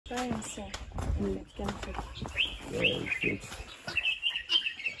Try and see if it can fit. Yeah, it fits.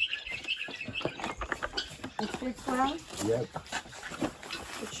 It fits well? Yep.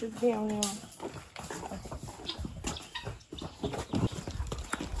 It should be only one.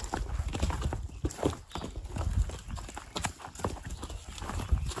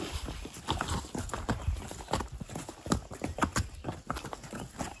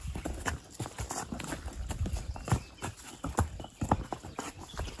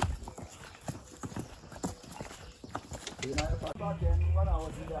 When I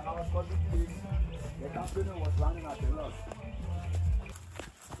was in the house, the company was running at a loss.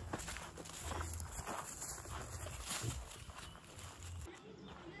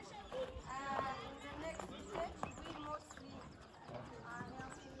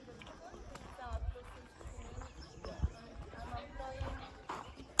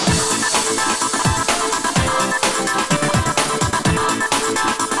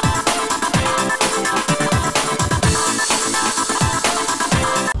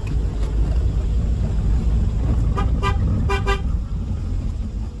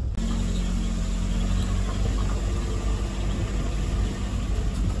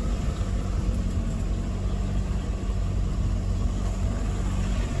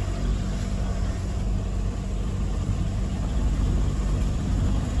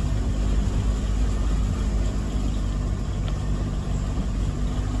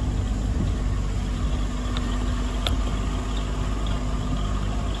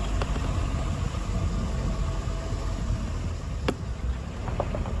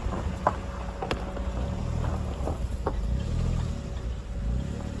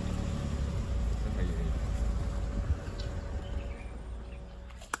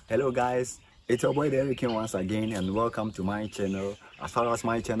 Hello guys, it's your boy Eric once again, and welcome to my channel. As far as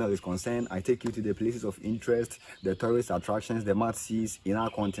my channel is concerned, I take you to the places of interest, the tourist attractions, the must-sees in our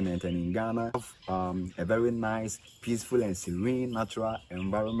continent and in Ghana. A very nice, peaceful and serene natural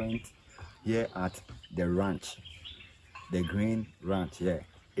environment here at the ranch, the Green Ranch. Here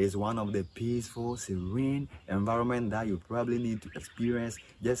is one of the peaceful, serene environment that you probably need to experience.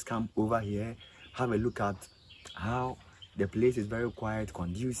 Just come over here, have a look at how the place is very quiet,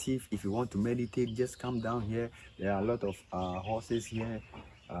 conducive. If you want to meditate, just come down here. There are a lot of horses here,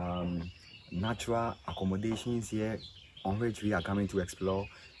 natural accommodations here on which we are coming to explore.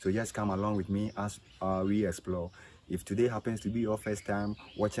 So just come along with me as we explore. If today happens to be your first time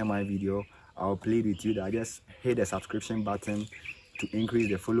watching my video, I'll plead with you that just hit the subscription button to increase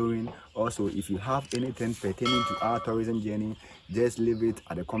the following. Also, if you have anything pertaining to our tourism journey, just leave it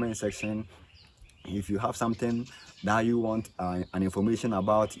at the comment section. If you have something that you want an information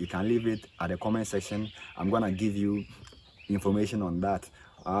about, you can leave it at the comment section. I'm gonna give you information on that.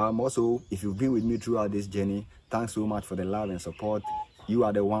 Also, if you've been with me throughout this journey, thanks so much for the love and support. You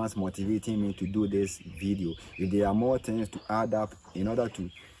are the ones motivating me to do this video. If there are more things to add up in order to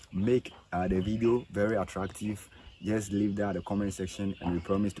make the video very attractive, just leave that at the comment section and we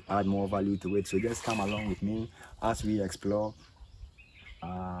promise to add more value to it. So just come along with me as we explore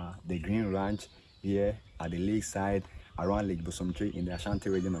the Green Ranch here at the lakeside around Lake Bosomtwe in the Ashanti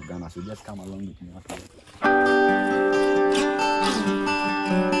region of Ghana. So just come along with me after that.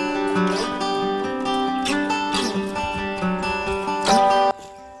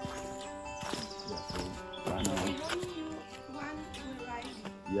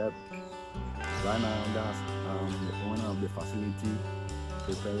 Yep. Right now, that's the owner of the facility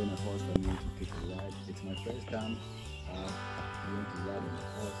preparing a horse for me to take a ride. It's my first time going to ride on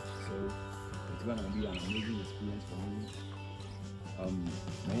a horse, so it's gonna be an amazing experience for me.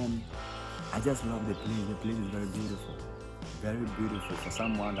 Man, I just love the place. The place is very beautiful. Very beautiful for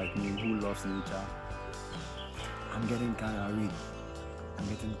someone like me who loves nature. I'm getting carried away. I'm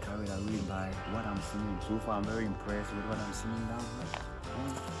getting carried away by what I'm seeing. So far, I'm very impressed with what I'm seeing down here.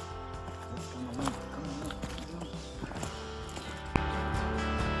 Let's come along, come along.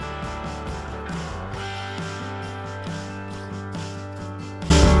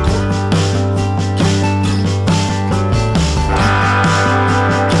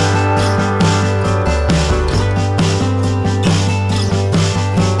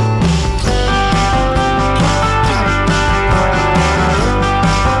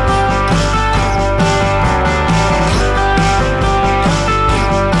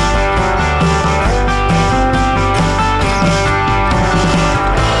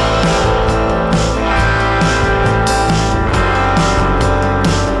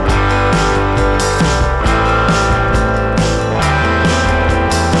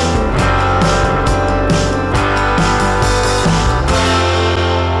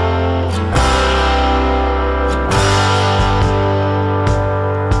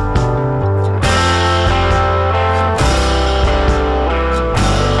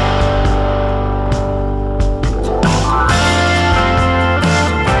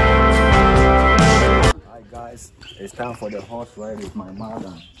 for the horse ride with my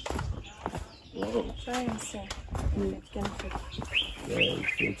mother. Whoa. Try and see if it can fit. Yeah, it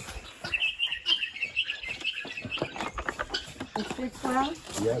fits. It fits well?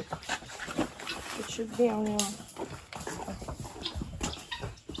 Yep. It should be on your...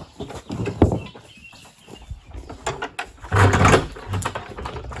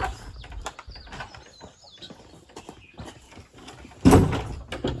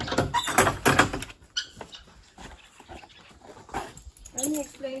 Let me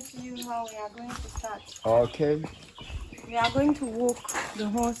explain to you how we are going to start. Okay. We are going to walk the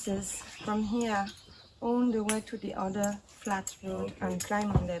horses from here all the way to the other flat road and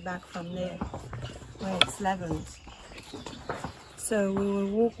climb on their back from there where it's leveled. So we will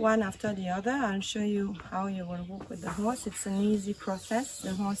walk one after the other. I'll show you how you will walk with the horse. It's an easy process.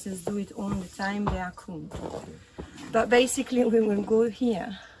 The horses do it all the time. They are cool. But basically we will go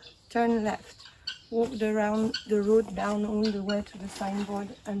here, turn left, walk around the road down all the way to the signboard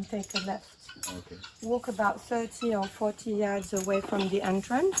and take a left. Okay. Walk about 30 or 40 yards away from the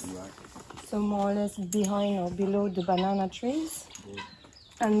entrance. Right. So more or less behind or below the banana trees.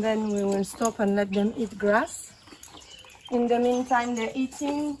 And then we will stop and let them eat grass. In the meantime, they're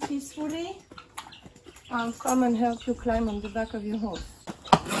eating peacefully. I'll come and help you climb on the back of your horse.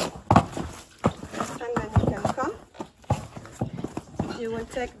 And then you can come. You will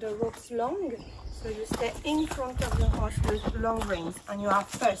take the ropes long. So you stay in front of the horse with long reins. And you are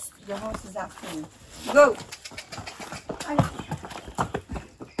first. The horse is after you. Go! Allez.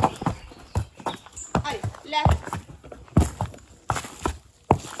 Allez, left.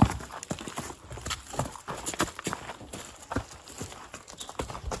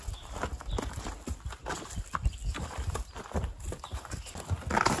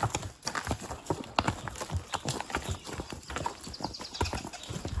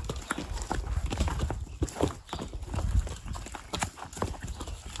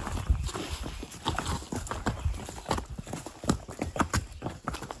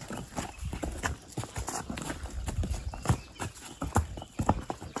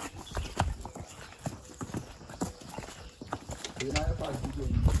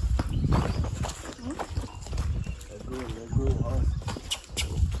 Let's go, horse.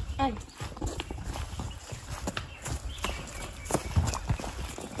 Allez.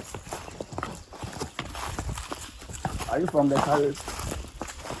 Are you from the Caribbean?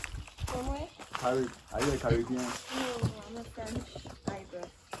 From where? Are you a Caribbean? No, I'm a French hybrid.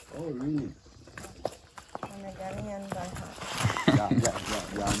 Oh, really? I'm a Ghanaian by heart.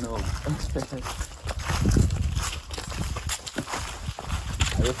 Yeah, I know.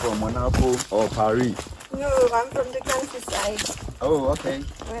 Are you from Monaco or Paris? No, I'm from the countryside, Oh, okay.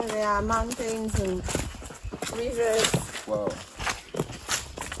 where there are mountains and rivers. Wow.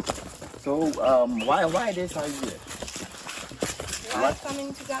 So, why this idea? Why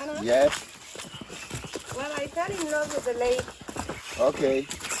coming to Ghana? Yes. Well, I fell in love with the lake Okay.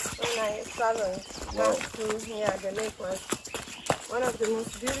 when I traveled back to here. The lake was one of the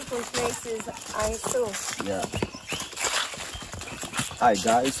most beautiful places I saw. Yeah. Hi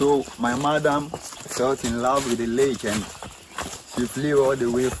guys. So my madam fell in love with the lake and she flew all the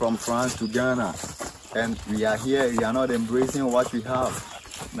way from France to Ghana. And we are here. We are not embracing what we have.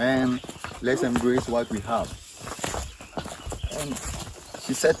 Man, let's embrace what we have. And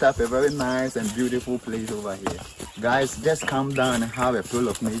she set up a very nice and beautiful place over here. Guys, just come down and have a feel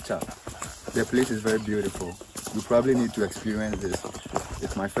of nature. The place is very beautiful. You probably need to experience this.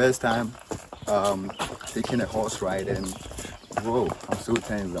 It's my first time taking a horse ride and whoa, I'm so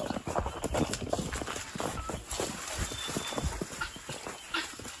tensed up.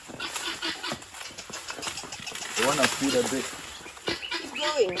 You want to feed a bit? Keep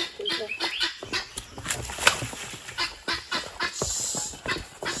going.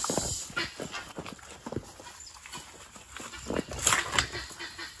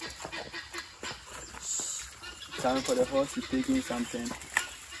 Time for the horse to take in something.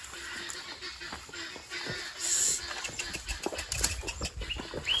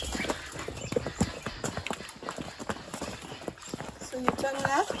 So you turn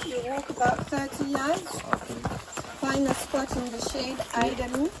left, you walk about 30 yards, Okay. find a spot in the shade,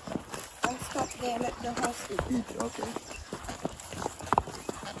 idly, and stop there, let the horse eat. Eat. Okay.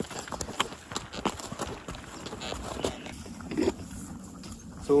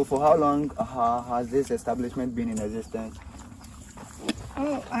 So for how long has this establishment been in existence?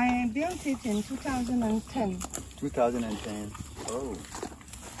 Oh, I built it in 2010. 2010. Oh,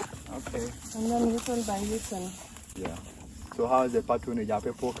 okay. And then little by little. Yeah. So how is the patronage? Are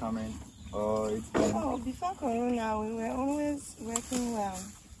people coming? Or it's been... Oh, before Corona, we were always working well.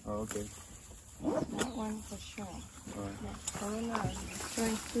 Oh, okay. That one for sure. Alright. Yes, Corona is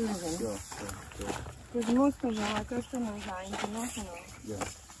showing tourism. Sure. Because most of our customers are international. Yeah.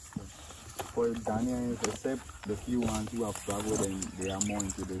 For Ghanaians, except the few ones who have traveled and they are more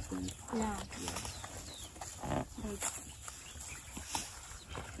into this thing. Yeah.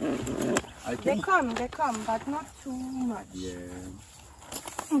 I They think. come, but not too much. Yeah.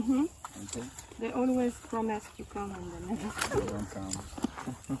 Okay. They always promise to come and they never come. They don't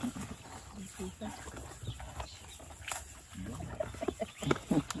come.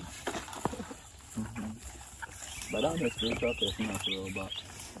 But I'm a spiritual person as well,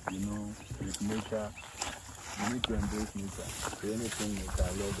 but you know, with nature, you need to embrace nature. So anything nature,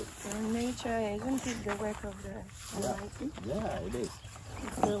 I love it. And nature, isn't it the work of the Almighty? Yeah, it is.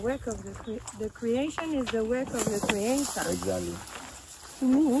 It's the work of the creation is the work of the Creator. Exactly. To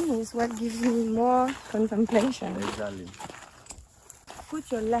me, is what gives me more contemplation. Exactly.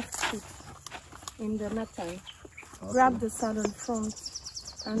 Put your left foot in the metal. Okay. Grab the saddle front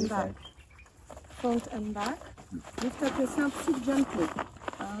and This back. side. Front and back. Lift up yourself, sit gently.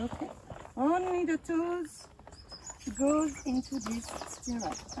 Okay. Only the toes goes into this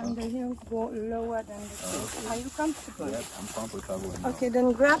spiral and the heels go lower than the toes. Okay. Are you comfortable? Yes, I'm comfortable now. Okay,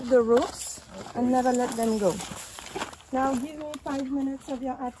 then grab the ropes Okay. and never let them go. Now give me 5 minutes of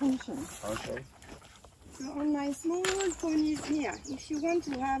your attention. Okay. So on my small ponies here, if you want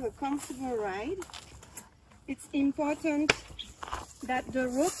to have a comfortable ride, it's important that the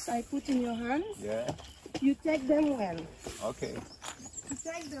ropes I put in your hands, Yeah. you take them well. Okay. To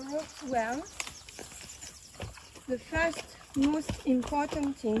take the ropes well, the first most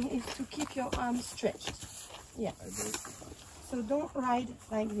important thing is to keep your arms stretched. Yeah. I do. So don't ride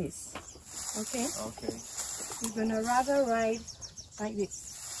like this. Okay? Okay. You're gonna rather ride like this.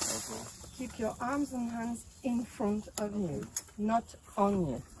 Okay. Keep your arms and hands in front of you, not on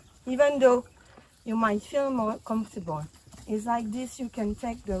you. Even though you might feel more comfortable, it's like this you can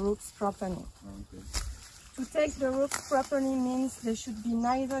take the ropes properly. Okay. To take the ropes properly means they should be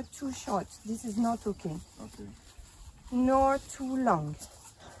neither too short, this is not okay, Okay. nor too long.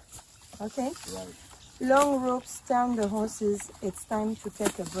 Okay? Right. Long ropes tell the horses it's time to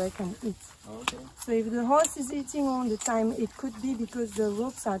take a break and eat. Okay. So if the horse is eating all the time, it could be because the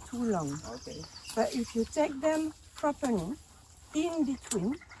ropes are too long. Okay. But if you take them properly, in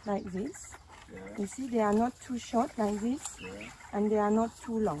between, like this, Yeah. you see they are not too short like this, Yeah. and they are not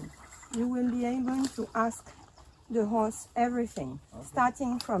too long. You will be able to ask the horse everything,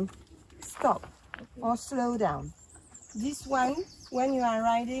 starting from stop or slow down. This one, when you are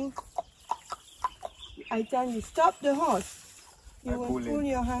riding, I tell you, stop the horse. You will pull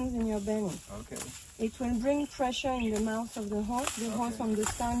your hands in your belly. Okay. It will bring pressure in the mouth of the horse. The horse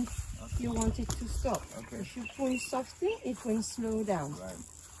understands you want it to stop. Okay. If you pull softly, it will slow down. Right.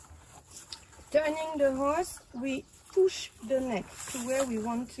 Turning the horse, we push the neck to where we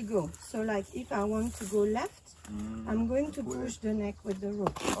want to go. So like if I want to go left, I'm going to push the neck with the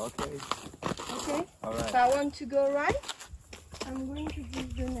rope. Okay. Okay? All right. If I want to go right, I'm going to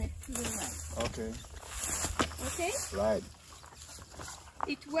give the neck to the right. Okay. Okay? Right.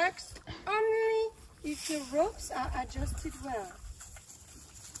 It works only if the ropes are adjusted well.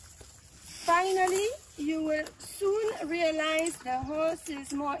 Finally, you will soon realize the horse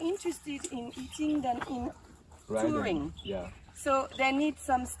is more interested in eating than in touring. Yeah. So they need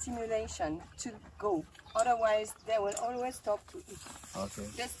some stimulation to go. Otherwise, they will always stop to eat. Okay.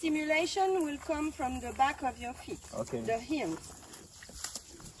 The stimulation will come from the back of your feet, Okay. the heels.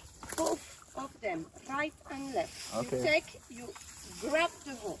 Both of them, right and left. Okay. You grab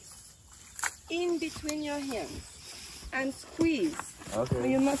the horse in between your hands and squeeze.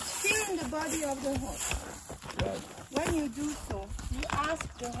 Okay. You must feel the body of the horse. Right. When you do so, you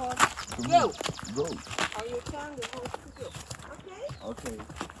ask the horse To go, move. Go. or you tell the horse to go. Okay? Okay.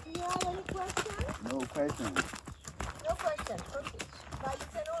 Do you have any questions? No question. No question. Okay. But you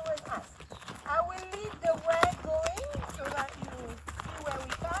can always ask. I will lead the way going so that you see where we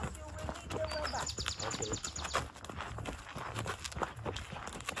pass. You will lead the way back. Okay.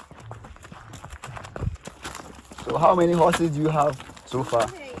 So how many horses do you have so far?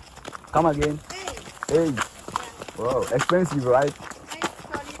 Hey, Come again. hey. 8. Wow, expensive, right? I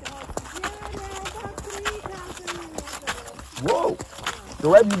solid horses. Yeah, they are about 3,000 euros. Whoa. So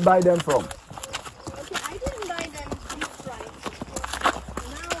where do you buy them from? Okay, I didn't buy them this price.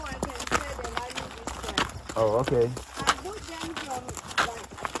 Now I can say the value this price. Oh, okay. I bought them from like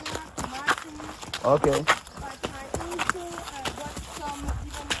Martin, Okay. but I also got some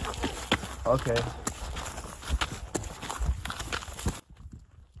even from home. Okay.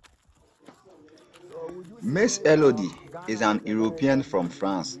 Miss Eliode is an European from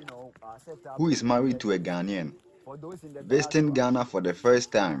France. who is married to a Ghanaian. Visiting Ghana for the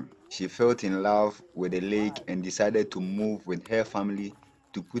first time, she fell in love with the lake and decided to move with her family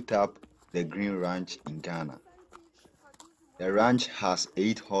to put up the Green Ranch in Ghana. The ranch has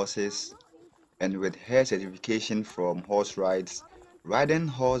 8 horses, and with her certification from horse rides, riding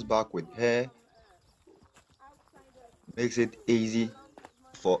horseback with her makes it easy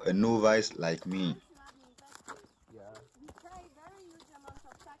for a novice like me.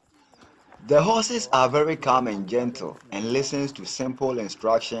 The horses are very calm and gentle and listens to simple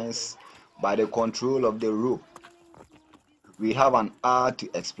instructions by the control of the rope. We have an hour to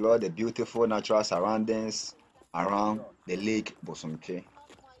explore the beautiful natural surroundings around the Lake Bosomtwe.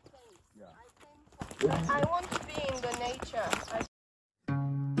 I want to be in the nature.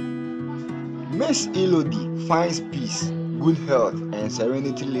 Miss Eliode finds peace, good health, and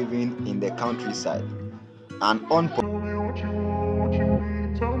serenity living in the countryside. And I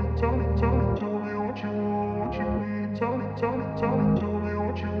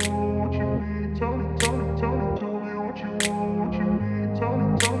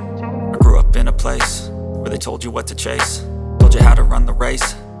grew up in a place where they told you what to chase, told you how to run the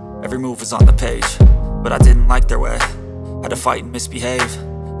race. Every move was on the page, but I didn't like their way. Had to fight and misbehave,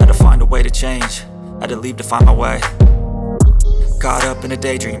 had to find a way to change, had to leave to find my way. Caught up in a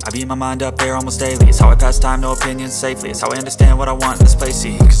daydream, I beat my mind up there almost daily. It's how I pass time, no opinions safely. It's how I understand what I want in this place,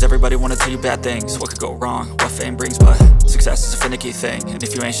 see. Cause everybody wanna tell you bad things, what could go wrong, what fame brings. But success is a finicky thing, and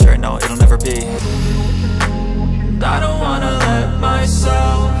if you ain't sure, no, it'll never be. I don't wanna let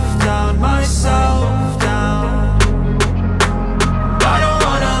myself down, myself down. I don't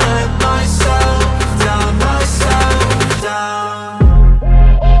wanna let myself down, myself down.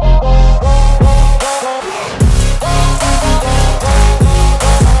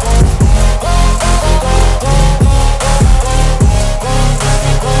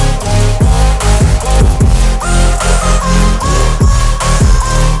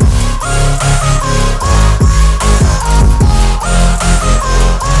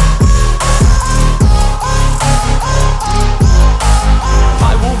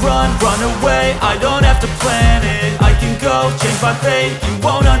 I don't have to plan it, I can go change my fate. You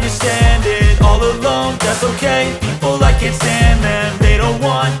won't understand it, all alone, that's okay. People, I can't stand them, they don't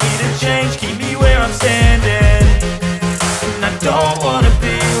want me to change. Keep me where I'm standing, and I don't wanna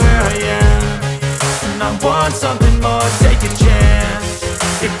be where I am. And I want something more, take a chance.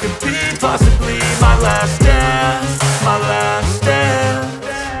 It could be possibly my last dance, my last dance.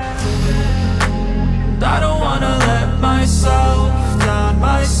 I don't wanna let myself down,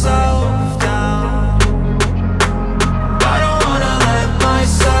 myself down.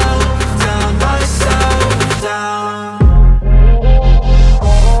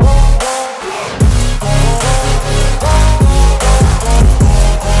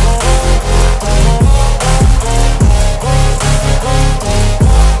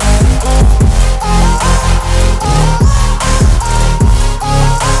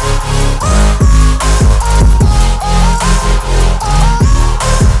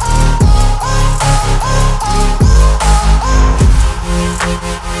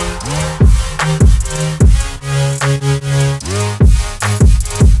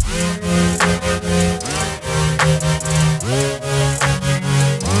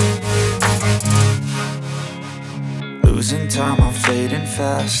 Losing time, I'm fading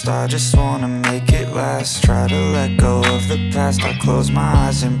fast. I just wanna make it last. Try to let go of the past. I close my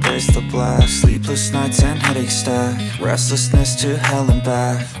eyes, embrace the black. Sleepless nights and headaches stack. Restlessness to hell and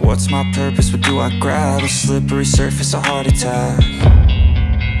back. What's my purpose? What do I grab? A slippery surface, a heart attack.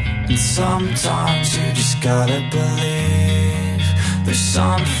 And sometimes you just gotta believe there's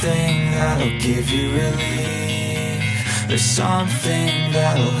something that'll give you relief. There's something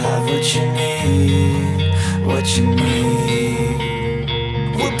that'll have what you need, what you need.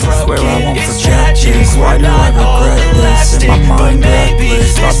 I swear I won't forget this. Why do I regret this? In my mind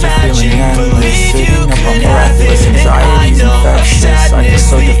reckless, lost of feeling endless. Sitting up, I'm breathless, anxiety's infectious. I feel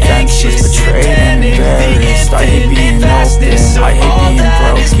so defenseless, betrayed and embarrassed. I hate being open, I hate being broken.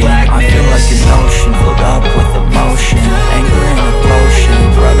 I feel like an ocean filled up with emotion. Anger in a potion,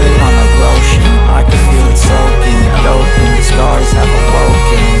 rub it on the lotion. I can feel it soaking and open, the scars have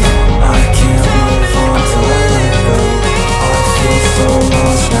awoken. I can't move on till I let go. I feel so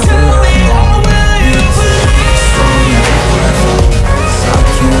lost, never let go. So never let go. I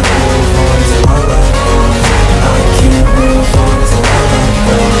can't move on till I let go. I can't move on till I let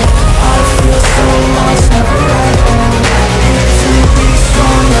go. I feel so lost, never let go. To be so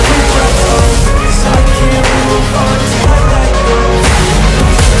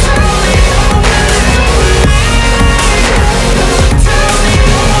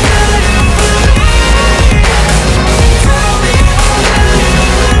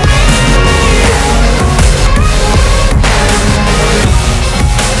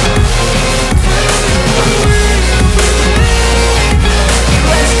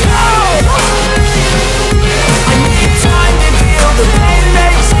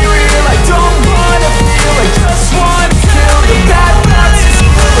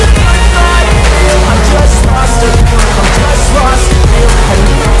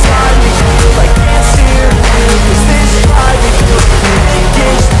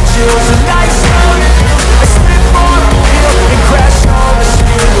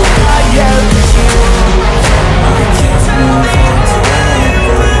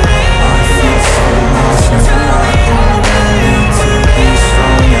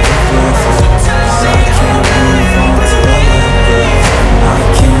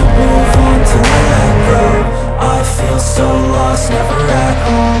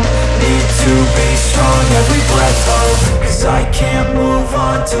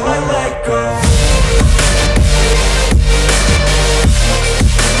on till I let go.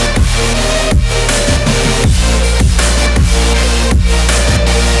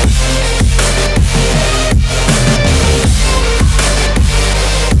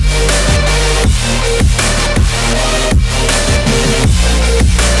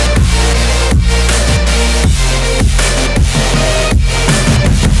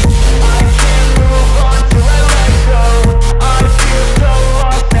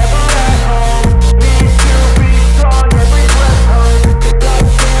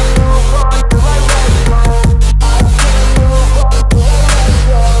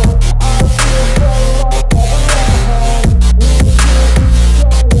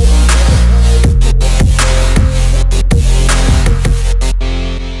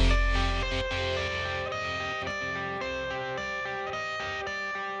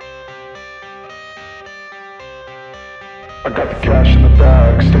 I got the cash in the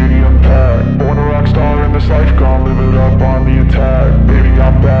bag, stadium packed. Born a rock star in this life, gon' live it up on the attack. Baby,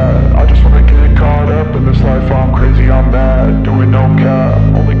 I'm bad, I just wanna get caught up in this life. I'm crazy, I'm mad, doing no cap.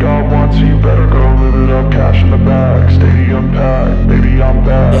 Only God wants you, better go live it up. Cash in the bag, stadium packed. Baby, I'm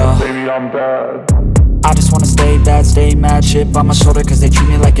bad, yeah. Baby, I'm bad. I just wanna stay bad, stay mad. Chip on my shoulder cause they treat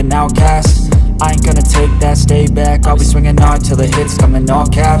me like an outcast. I ain't gonna take that, stay back. I'll be swinging hard till the hits come in all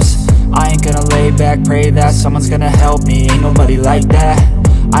caps. I ain't gonna lay back, pray that someone's gonna help me. Ain't nobody like that.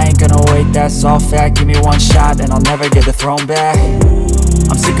 I ain't gonna wait, that's all fact. Give me one shot and I'll never get the throne back.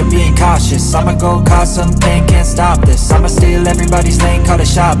 I'm sick of being cautious, I'ma go cause some pain, can't stop this. I'ma steal everybody's lane, call it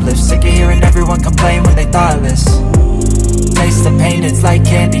shoplift. Sick of hearing everyone complain when they thoughtless. Taste the pain, it's like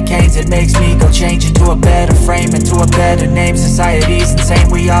candy canes. It makes me go change into a better frame, into a better name. Society's insane,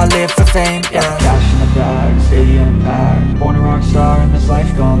 we all live for fame, yeah. Cash in the bag, stadium packed. Born a rock star in this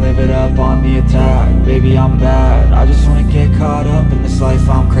life, gon' live it up on the attack. Baby, I'm bad, I just wanna get caught up in this life.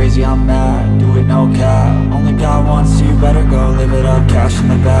 I'm crazy, I'm mad, do it no cap. Only God wants you, better go live it up. Cash in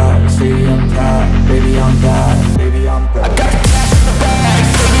the bag, stadium packed. Baby, I'm bad, baby, I'm bad. I got the cash in the bag,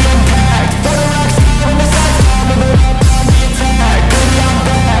 stadium packed. Born a rock star in this life, gon' live it up on the attack. Baby, I'm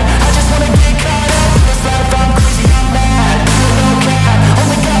bad, I just wanna get caught up in this life. I'm crazy, I'm mad, do it no cap.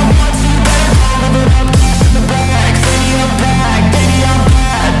 Only God wants you, better go live it up. Cash in the bag, stadium packed. Baby, I'm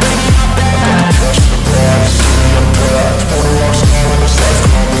bad, baby, I'm bad. Cash in the bag, stadium packed. Born a rock star in this life,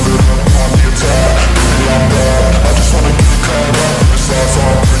 gon' live it up on the attack. Baby, I'm bad, I just wanna get caught up in this life.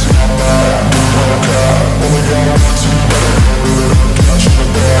 I'm crazy, I'm mad, do it no cap. Only God wants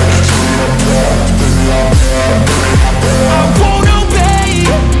you, better go live it up. Cash in the bag, stadium packed. Baby, I'm bad, baby, I'm bad. I won't obey.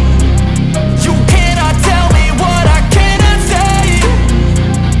 You cannot tell me what I cannot say.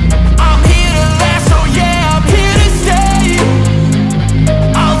 I'm here to last, so yeah, I'm here to stay.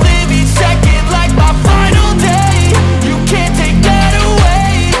 I'll live each second like my final day. You can't take that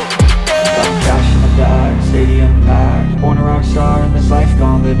away, yeah. Cash in the bag, stadium packed. Born a rock star in this life,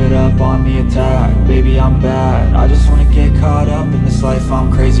 gon' live it up on the attack. Baby, I'm bad, I just wanna get caught up in this life.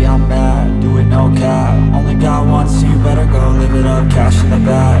 I'm crazy, I'm mad, do it no cap. Only God wants you, better go live it up. Cash in the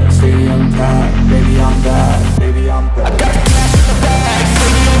bag, stadium packed. Baby, I'm bad, baby, I'm bad. I got the cash in the bag,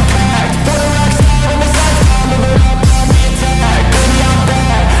 stadium packed. Born a rock star in this life, gon' live it up on the attack. Baby, I'm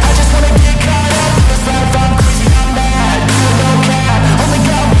bad, I just wanna get caught up in this life. I'm crazy, I'm mad, do it no cap. Only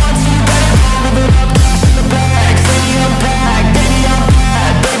God wants you, better go live it up. Cash in the bag, stadium packed. Baby, I'm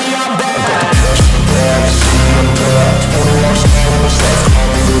bad, baby, I'm bad. I got the cash in the bag, stadium packed. Born a rock star in this life, gon'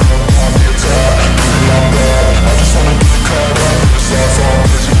 live it up on the attack. Baby, I'm bad, I just wanna get caught up in this life. I'm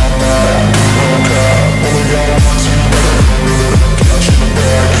crazy, I'm mad, do it no cap. Only God wants you, better go live it up. Cash in the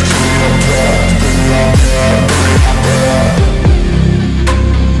bag, stadium packed. Baby, I'm bad, baby, I'm bad.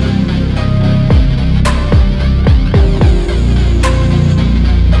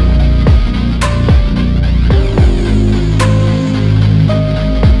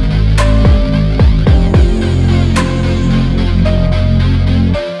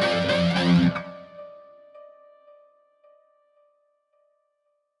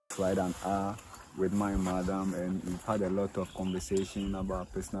 Right an hour with my madam, and we've had a lot of conversation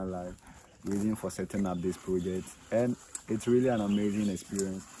about personal life, reason for setting up this project, and it's really an amazing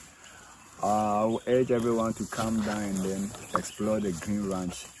experience. I will urge everyone to come down and then explore the Green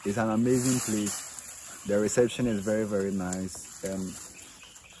Ranch. It's an amazing place. The reception is very, very nice, and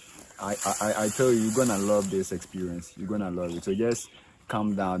I tell you, you're gonna love this experience. You're gonna love it. So just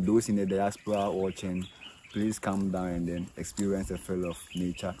come down. Those in the diaspora watching, please come down and then experience a feel of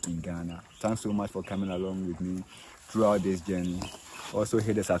nature in Ghana. Thanks so much for coming along with me throughout this journey. Also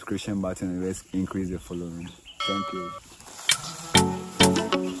hit the subscription button and let's increase the following. Thank you.